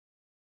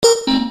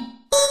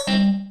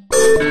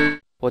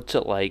What's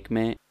it like,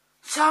 mate?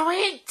 So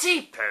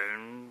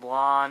 £80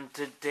 land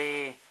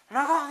today, and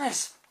I got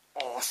this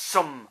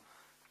awesome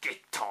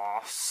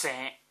guitar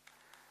set.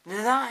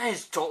 Now that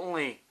is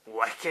totally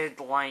wicked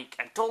like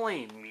and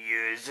totally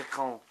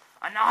musical,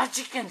 and as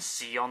you can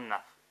see on the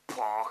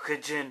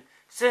packaging, it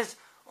says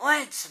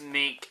let's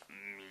make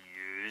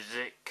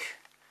music.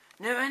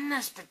 Now in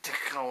this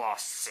particular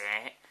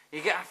set, you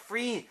get a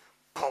free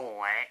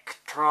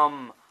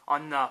plectrum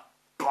on the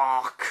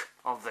back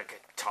of the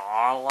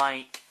guitar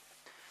like.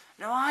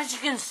 Now as you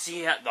can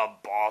see at the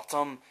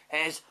bottom,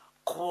 it is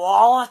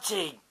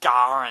quality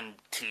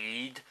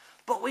guaranteed,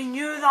 but we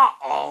knew that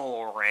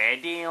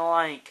already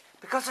like,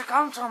 because it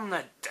comes from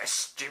the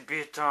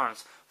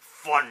distributors,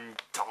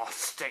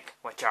 Funtastic,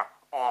 which are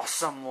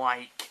awesome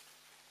like.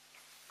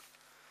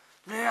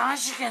 Now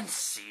as you can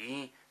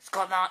see, it's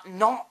got that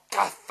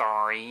Nocta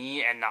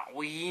 3 and that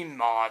wee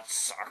mod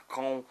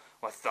circle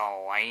with the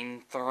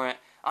line through it,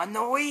 and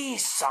the wee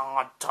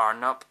sad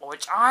turnip,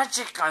 which as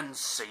you can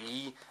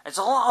see, is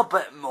a little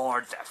bit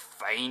more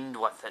defined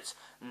with its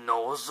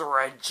nose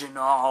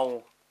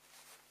original.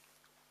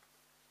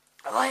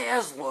 Let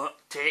us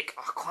take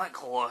a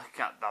quick look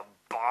at the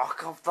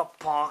back of the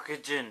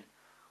packaging,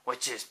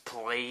 which is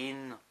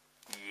plain,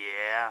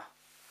 yeah.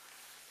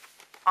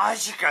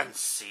 As you can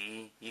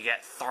see, you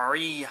get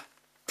 3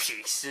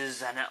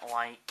 pieces in it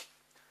like.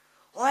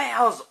 Let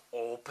us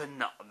open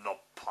the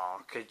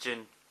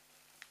packaging.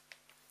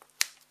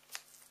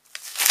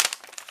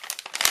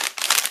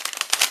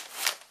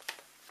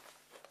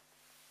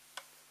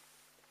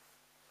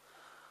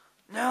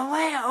 Now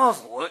let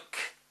us look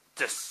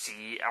to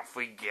see if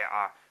we get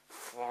a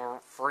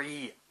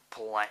free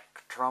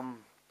plectrum,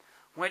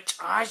 which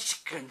as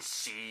you can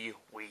see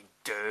we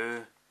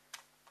do.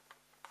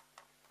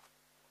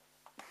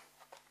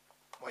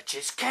 Which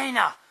is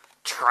kinda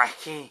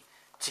tricky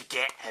to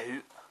get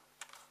out.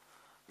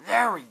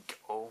 There we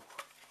go.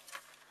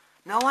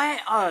 Now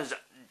let us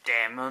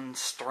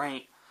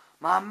demonstrate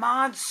my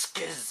mad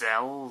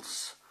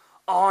skizzles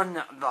on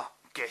the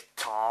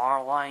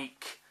guitar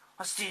like.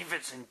 Let's see if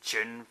it's in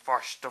tune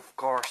first, of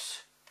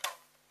course.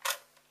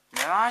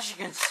 Now as you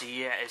can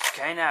see, it is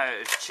kinda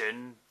out of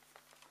tune.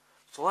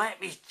 So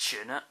let me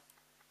tune it.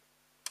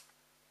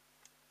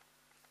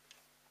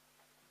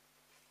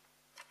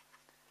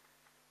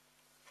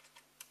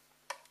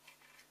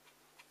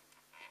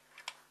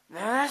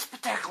 Now this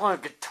particular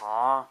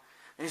guitar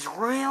is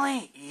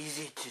really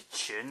easy to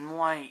tune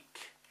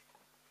like.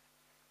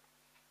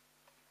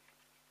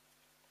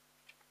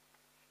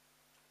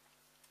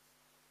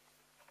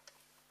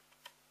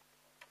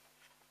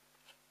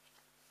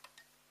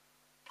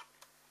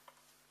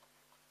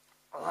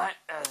 Let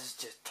us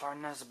just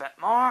turn this a bit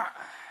more.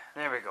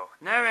 There we go.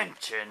 Now in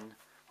tune,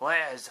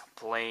 let us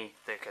play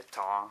the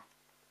guitar.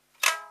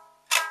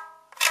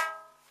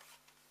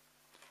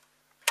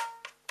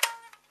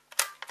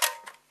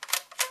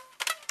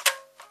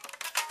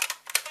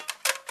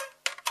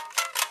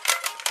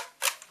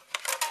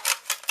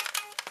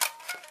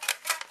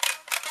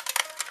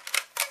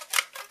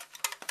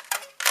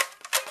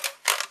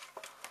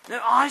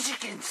 Now as you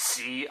can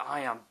see, I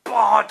am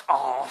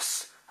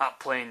badass at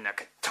playing the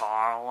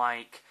guitar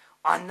like,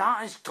 and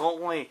that is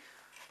totally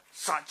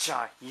such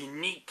a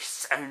unique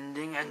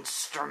sounding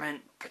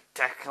instrument,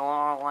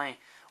 particularly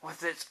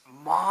with its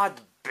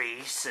mad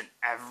bass and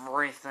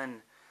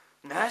everything.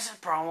 Now this is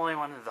probably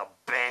one of the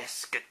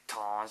best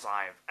guitars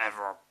I've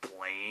ever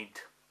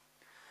played.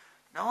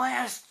 Now let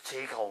us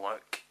take a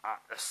look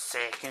at the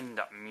second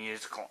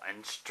musical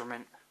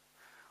instrument,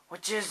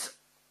 which is,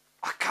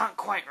 I can't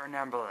quite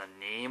remember the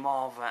name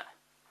of it,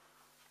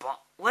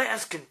 but let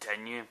us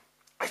continue.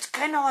 It's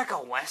kind of like a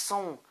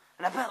whistle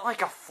and a bit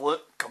like a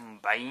flute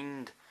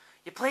combined.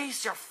 You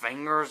place your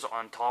fingers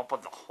on top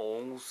of the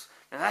holes.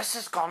 Now this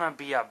is gonna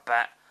be a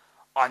bit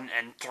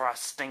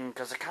uninteresting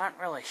because I can't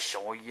really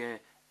show you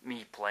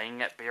me playing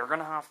it, but you're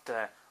gonna have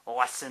to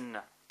listen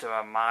to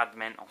a mad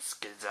mental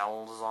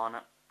skizzles on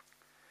it.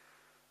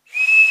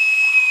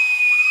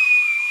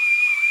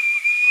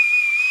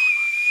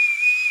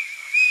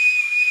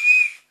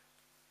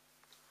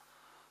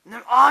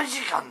 Now as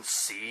you can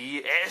see,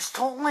 it is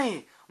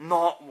totally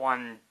not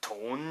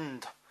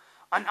one-toned,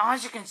 and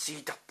as you can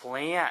see, to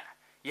play it,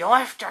 you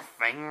lift your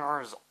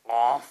fingers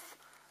off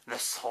the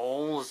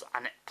soles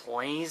and it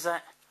plays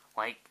it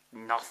like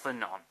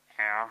nothing on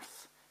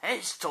earth.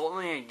 It's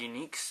totally a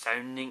unique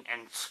sounding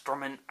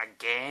instrument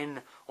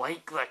again,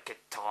 like the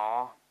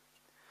guitar.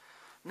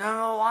 Now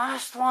the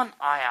last one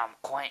I am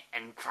quite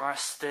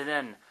interested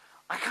in.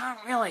 I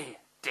can't really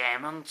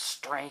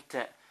demonstrate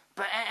it,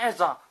 but it is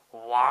a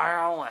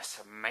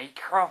wireless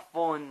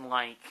microphone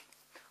like.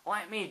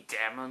 Let me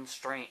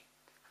demonstrate.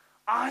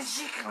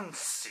 As you can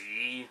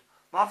see,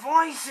 my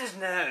voice is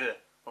now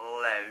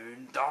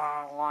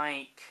louder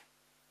like.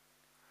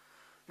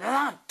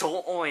 Now that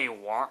totally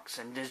works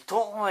and is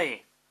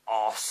totally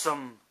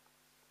awesome.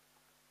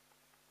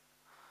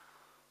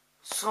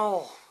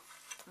 So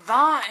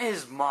that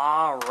is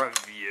my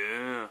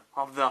review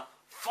of the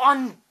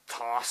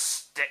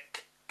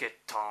Funtastic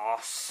Guitar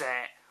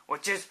Set,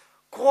 which is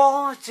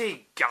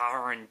Quality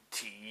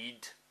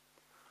guaranteed.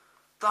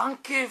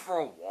 Thank you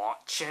for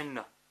watching,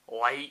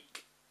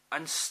 like,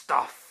 and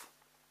stuff.